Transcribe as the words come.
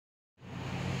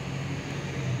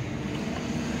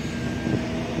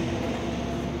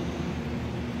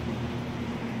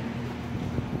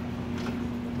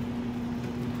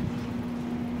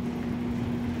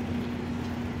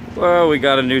Well, we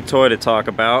got a new toy to talk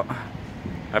about.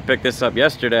 I picked this up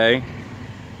yesterday.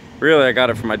 Really, I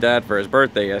got it for my dad for his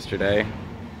birthday yesterday.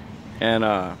 And,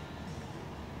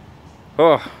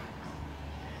 oh,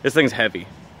 this thing's heavy.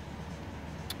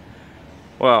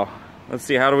 Well, let's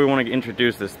see, how do we want to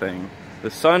introduce this thing?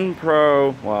 The Sun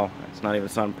Pro, well, it's not even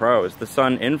Sun Pro, it's the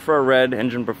Sun Infra-Red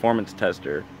Engine Performance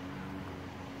Tester.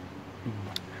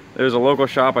 There's a local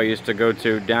shop I used to go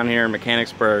to down here in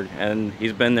Mechanicsburg, and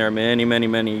he's been there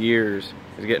many years.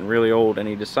 He's getting really old, and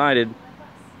he decided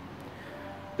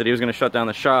that he was going to shut down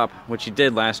the shop, which he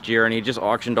did last year, and he just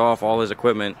auctioned off all his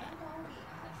equipment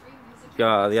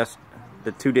the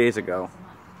 2 days ago.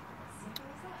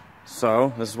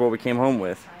 So this is what we came home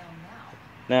with.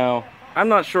 Now, I'm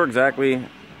not sure exactly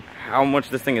how much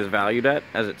this thing is valued at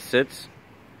as it sits.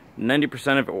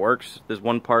 90% of it works. There's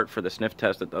one part for the sniff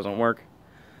test that doesn't work.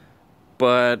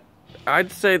 But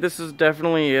I'd say this is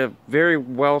definitely a very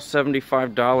well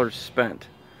 $75 spent.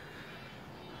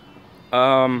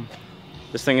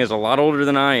 This thing is a lot older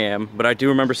than I am, but I do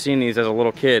remember seeing these as a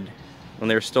little kid when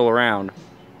they were still around.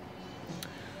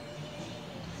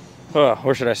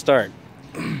 Where should I start?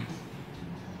 I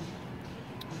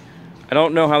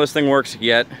don't know how this thing works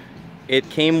yet. It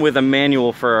came with a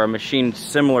manual for a machine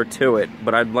similar to it,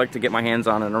 but I'd like to get my hands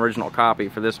on an original copy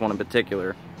for this one in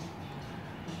particular.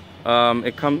 I'm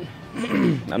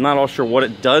not all sure what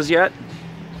it does yet.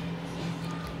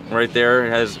 Right there,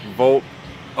 it has volt,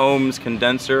 ohms,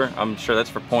 condenser. I'm sure that's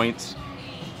for points.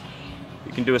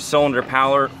 You can do a cylinder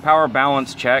power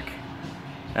balance check.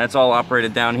 That's all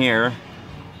operated down here.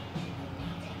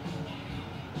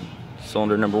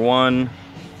 Cylinder number 1,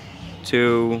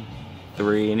 2,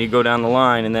 3, and you go down the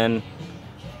line, and then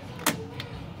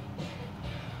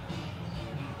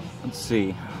let's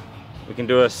see. We can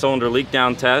do a cylinder leak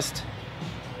down test.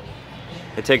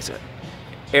 It takes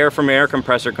air from an air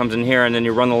compressor, comes in here, and then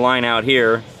you run the line out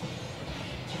here.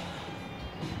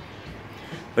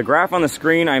 The graph on the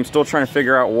screen, I'm still trying to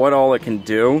figure out what all it can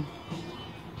do.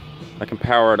 I can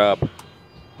power it up.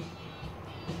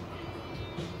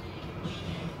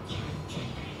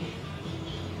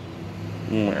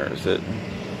 Where is it?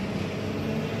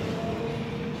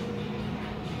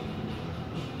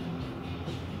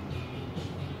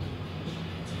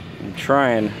 I'm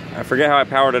trying. I forget how I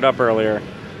powered it up earlier.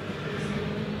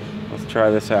 Let's try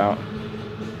this out.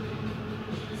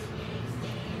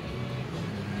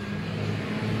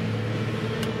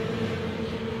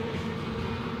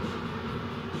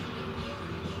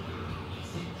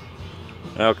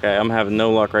 Okay, I'm having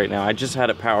no luck right now. I just had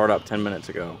it powered up 10 minutes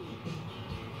ago.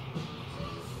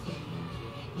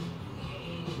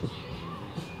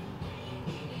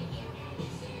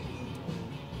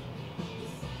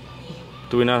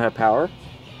 Do we not have power?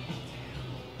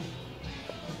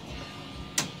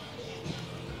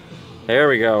 There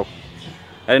we go.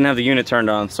 I didn't have the unit turned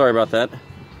on. Sorry about that.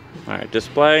 Alright,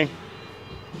 display.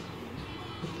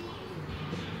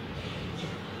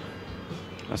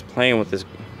 I was playing with this.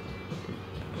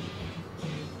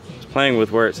 I was playing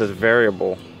with where it says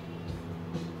variable.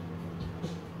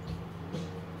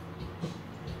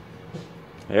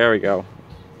 There we go.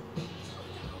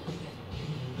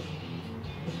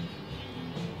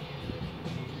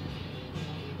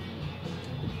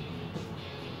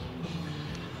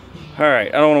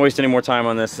 Alright, I don't want to waste any more time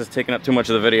on this. It's taking up too much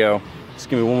of the video. Just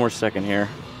give me one more second here.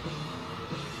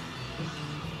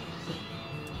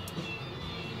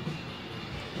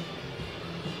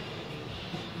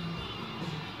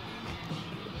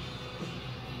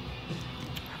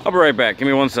 I'll be right back. Give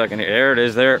me 1 second here. There it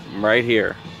is there, right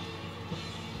here.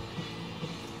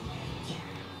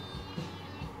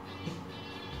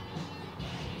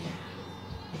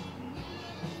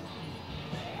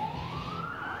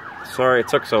 Sorry it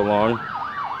took so long.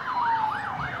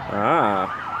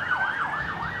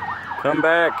 Come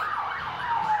back.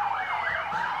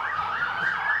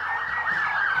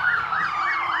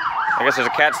 I guess there's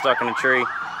a cat stuck in a tree.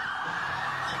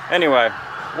 Anyway,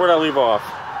 where'd I leave off?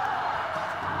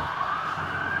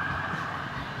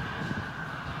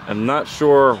 I'm not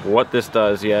sure what this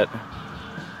does yet.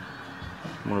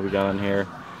 What do we got on here?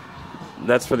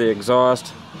 That's for the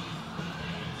exhaust.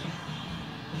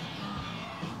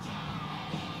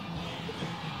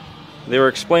 They were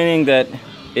explaining that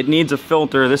it needs a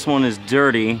filter. This one is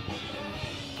dirty,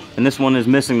 and this one is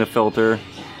missing the filter.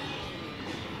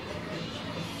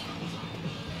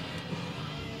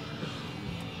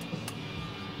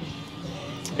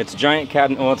 It's a giant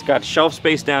cabinet. Well, it's got shelf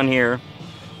space down here.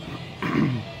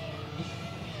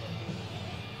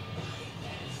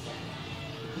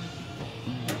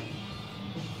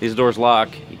 These doors lock.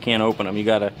 You can't open them. You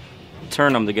gotta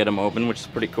turn them to get them open, which is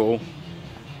pretty cool.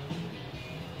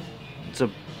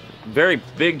 very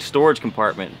big storage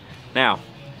compartment. Now,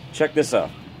 check this out.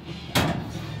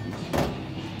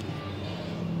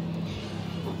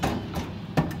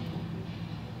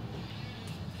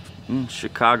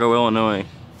 Chicago, Illinois.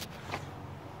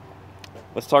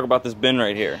 Let's talk about this bin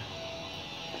right here.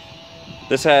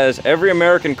 This has every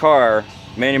American car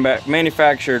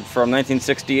manufactured from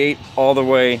 1968 all the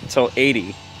way till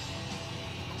 80.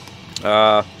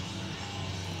 I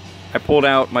pulled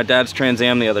out my dad's Trans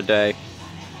Am the other day.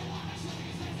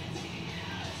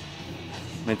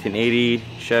 1980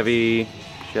 Chevy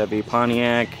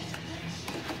Pontiac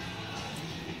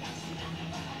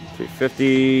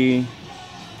 350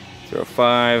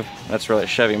 05. That's really a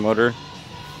Chevy motor.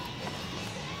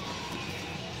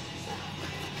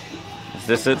 Is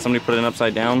this it? Somebody put it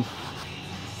upside down?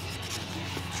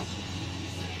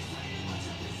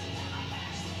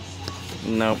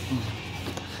 Nope.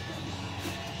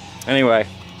 Anyway,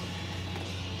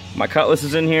 my Cutlass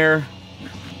is in here.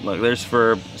 Look, there's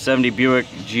for 70 Buick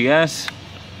GS.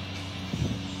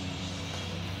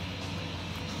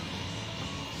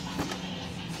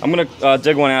 I'm gonna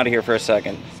dig one out of here for a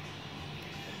second.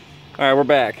 Alright, we're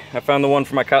back. I found the one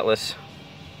for my Cutlass.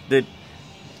 The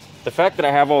fact that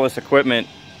I have all this equipment,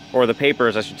 or the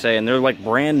papers I should say, and they're like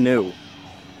brand new.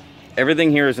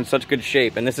 Everything here is in such good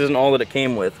shape, and this isn't all that it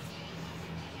came with.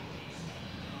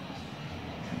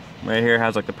 Right here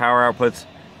has like the power outputs,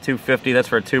 250, that's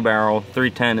for a 2-barrel,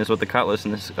 310 is what the Cutlass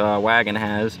in this wagon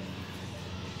has.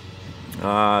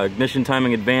 Ignition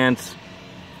timing advance.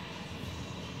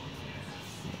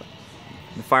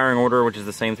 The firing order, which is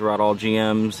the same throughout all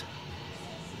GMs.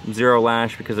 Zero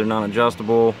lash because they're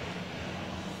non-adjustable.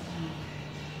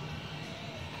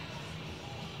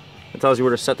 It tells you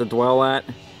where to set the dwell at.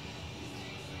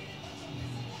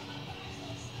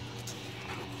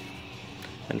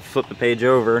 And flip the page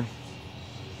over.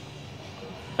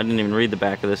 I didn't even read the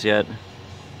back of this yet.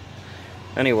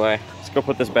 Anyway, let's go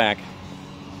put this back.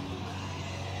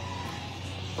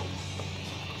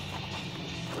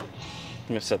 I'm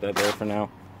gonna set that there for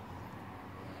now.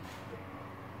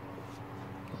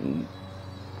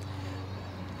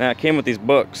 Now, it came with these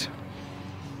books.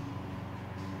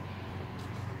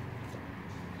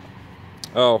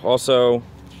 Oh, also,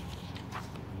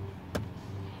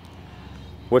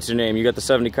 what's your name? You got the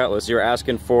 70 Cutlass. You're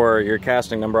asking for your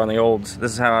casting number on the olds.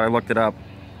 This is how I looked it up.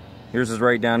 Yours is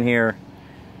right down here.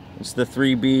 It's the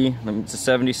 3B. It's a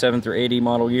 77 through 80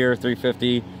 model year,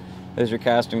 350. There's your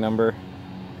casting number.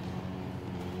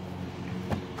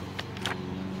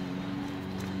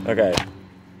 Okay.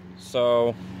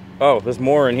 So, oh, there's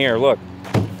more in here. Look.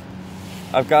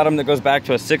 I've got them that goes back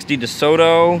to a 60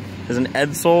 DeSoto. There's an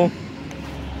Edsel.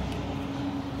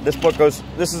 This book goes,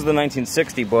 this is the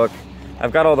 1960 book.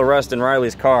 I've got all the rest in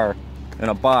Riley's car in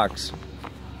a box.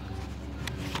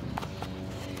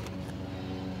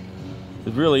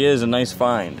 It really is a nice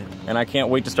find, and I can't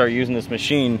wait to start using this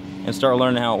machine and start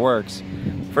learning how it works.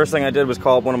 First thing I did was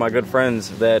call up one of my good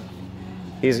friends that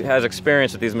has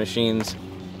experience with these machines.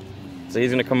 So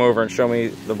he's gonna come over and show me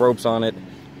the ropes on it.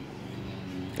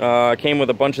 I came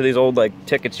with a bunch of these old like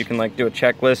tickets. You can like do a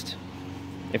checklist.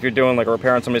 If you're doing like a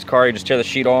repair on somebody's car, you just tear the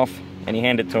sheet off and you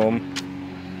hand it to them.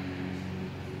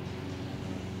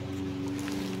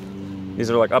 These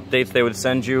are like updates they would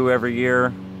send you every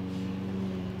year.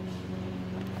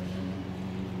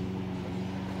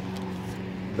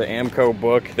 The Amco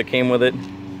book that came with it.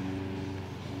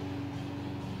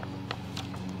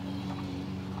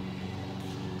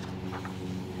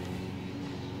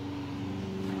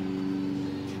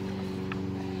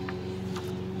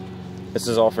 This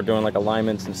is all for doing like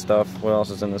alignments and stuff. What else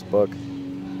is in this book?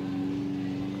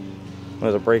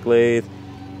 There's a brake lathe.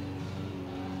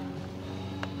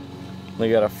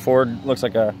 We got a Ford, looks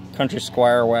like a Country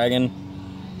Squire wagon.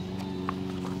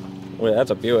 Wait, that's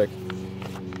a Buick.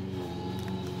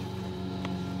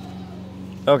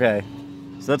 Okay,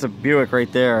 so that's a Buick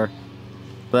right there,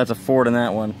 but that's a Ford in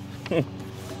that one.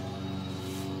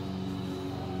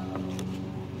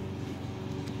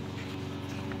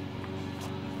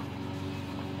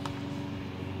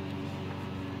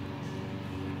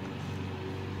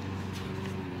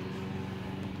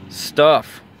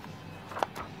 Stuff.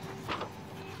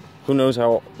 Who knows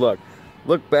how,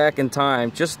 look back in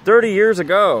time, just 30 years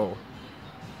ago.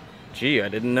 Gee, I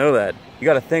didn't know that. You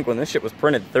gotta think, when this shit was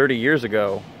printed 30 years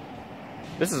ago.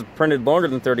 This is printed longer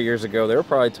than 30 years ago. They were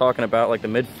probably talking about like the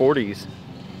mid-40s.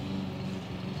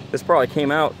 This probably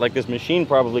came out, like this machine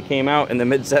probably came out in the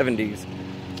mid-70s.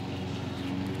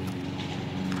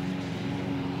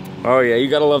 Oh yeah, you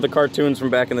gotta love the cartoons from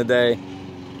back in the day.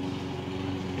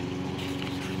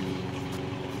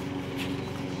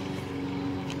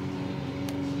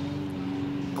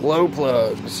 Glow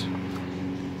plugs.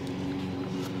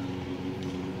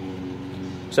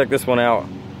 Check this one out.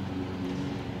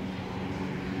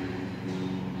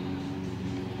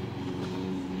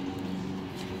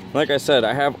 Like I said,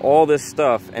 I have all this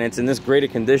stuff and it's in this great a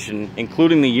condition,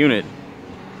 including the unit.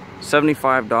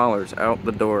 $75 out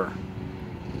the door.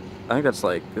 I think that's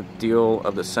like the deal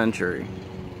of the century.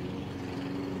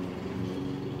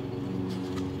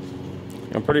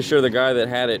 I'm pretty sure the guy that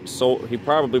had it sold, he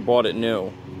probably bought it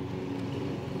new.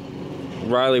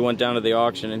 Riley went down to the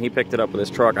auction and he picked it up with his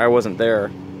truck. I wasn't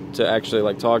there to actually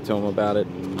like talk to him about it.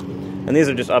 And these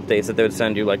are just updates that they would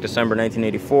send you, like December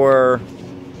 1984,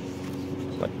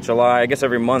 like July. I guess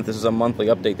every month, this is a monthly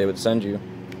update they would send you.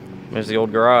 There's the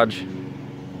old garage.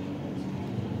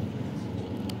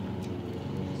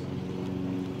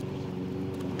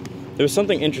 There was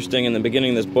something interesting in the beginning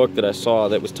of this book that I saw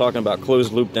that was talking about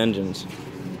closed-looped engines.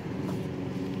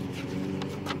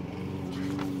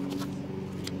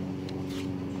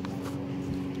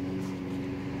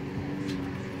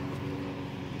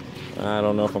 I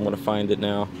don't know if I'm going to find it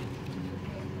now.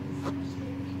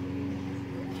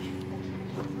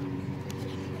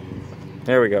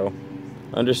 There we go.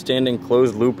 Understanding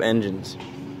closed-loop engines.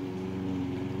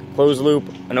 Closed loop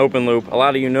and open loop. A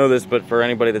lot of you know this, but for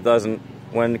anybody that doesn't,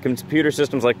 when computer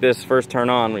systems like this first turn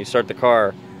on, when you start the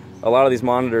car, a lot of these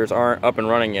monitors aren't up and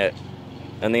running yet.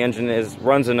 And the engine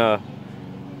runs in a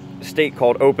state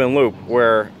called open loop,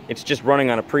 where it's just running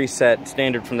on a preset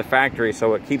standard from the factory,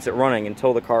 so it keeps it running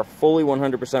until the car fully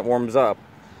 100% warms up.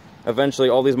 Eventually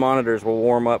all these monitors will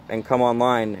warm up and come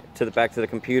online back to the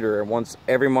computer, and once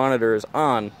every monitor is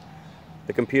on,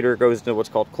 the computer goes into what's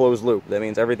called closed loop. That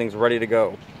means everything's ready to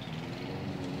go.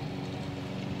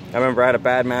 I remember I had a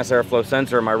bad mass airflow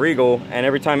sensor in my Regal, and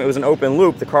every time it was an open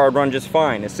loop, the car would run just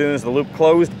fine. As soon as the loop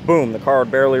closed, boom, the car would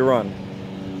barely run.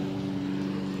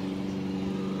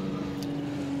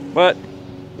 But,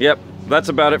 yep, that's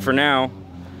about it for now.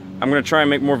 I'm going to try and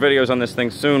make more videos on this thing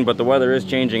soon, but the weather is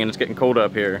changing and it's getting cold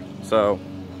up here. So,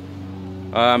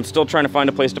 I'm still trying to find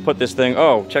a place to put this thing.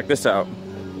 Oh, check this out.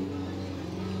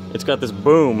 It's got this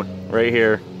boom right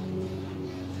here.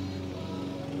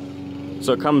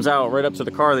 So it comes out right up to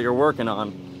the car that you're working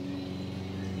on.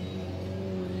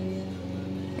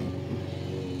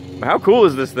 How cool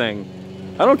is this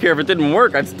thing? I don't care if it didn't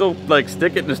work, I'd still like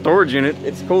stick it in a storage unit.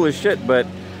 It's cool as shit, but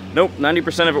nope,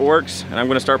 90% of it works, and I'm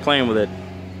gonna start playing with it.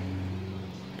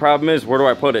 Problem is, where do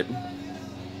I put it?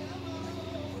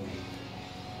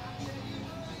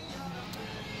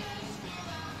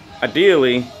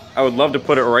 Ideally, I would love to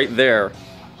put it right there,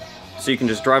 so you can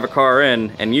just drive a car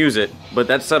in and use it, but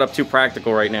that's set up too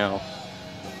practical right now.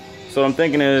 So what I'm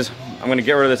thinking is, I'm gonna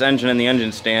get rid of this engine in the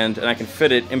engine stand, and I can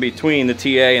fit it in between the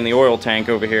TA and the oil tank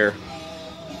over here.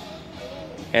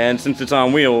 And since it's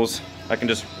on wheels, I can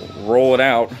just roll it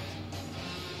out.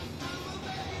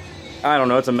 I don't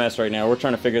know, it's a mess right now. We're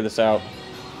trying to figure this out.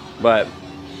 But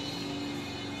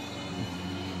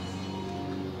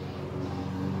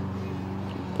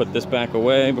put this back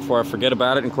away before I forget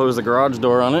about it and close the garage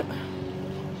door on it.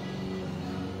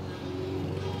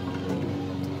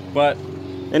 But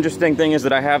interesting thing is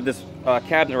that I have this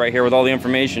cabinet right here with all the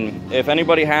information. If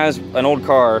anybody has an old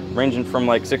car ranging from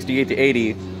like 68 to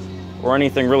 80, or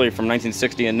anything really from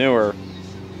 1960 and newer,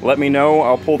 let me know.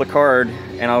 I'll pull the card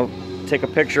and I'll take a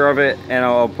picture of it and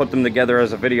I'll put them together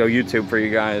as a video YouTube for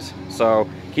you guys. So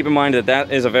keep in mind that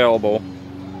that is available.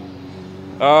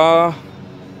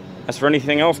 As for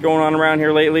anything else going on around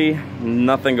here lately,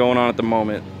 nothing going on at the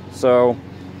moment. So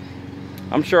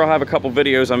I'm sure I'll have a couple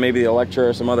videos on maybe the Electra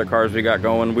or some other cars we got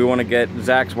going. We want to get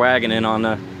Zach's wagon in on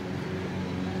the...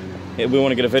 We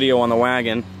want to get a video on the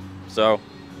wagon. So...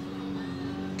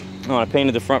 Oh, I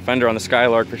painted the front fender on the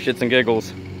Skylark for shits and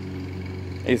giggles.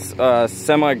 It's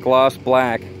semi-gloss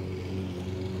black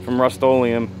from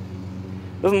Rust-Oleum.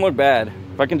 Doesn't look bad.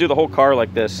 If I can do the whole car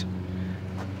like this,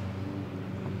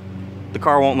 the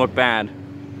car won't look bad.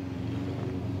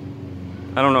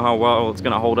 I don't know how well it's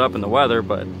going to hold up in the weather,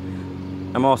 but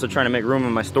I'm also trying to make room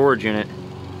in my storage unit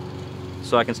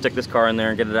so I can stick this car in there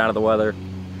and get it out of the weather.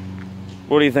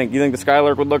 What do you think? You think the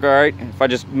Skylark would look alright if I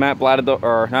just matte blatted the,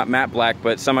 or not matte black,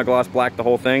 but semi-gloss black the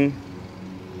whole thing?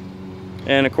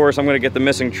 And of course I'm going to get the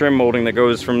missing trim molding that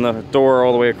goes from the door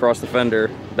all the way across the fender.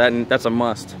 That's a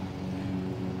must.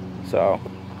 So,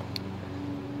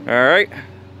 alright.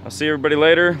 I'll see everybody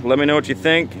later. Let me know what you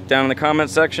think down in the comment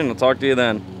section. I'll talk to you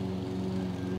then.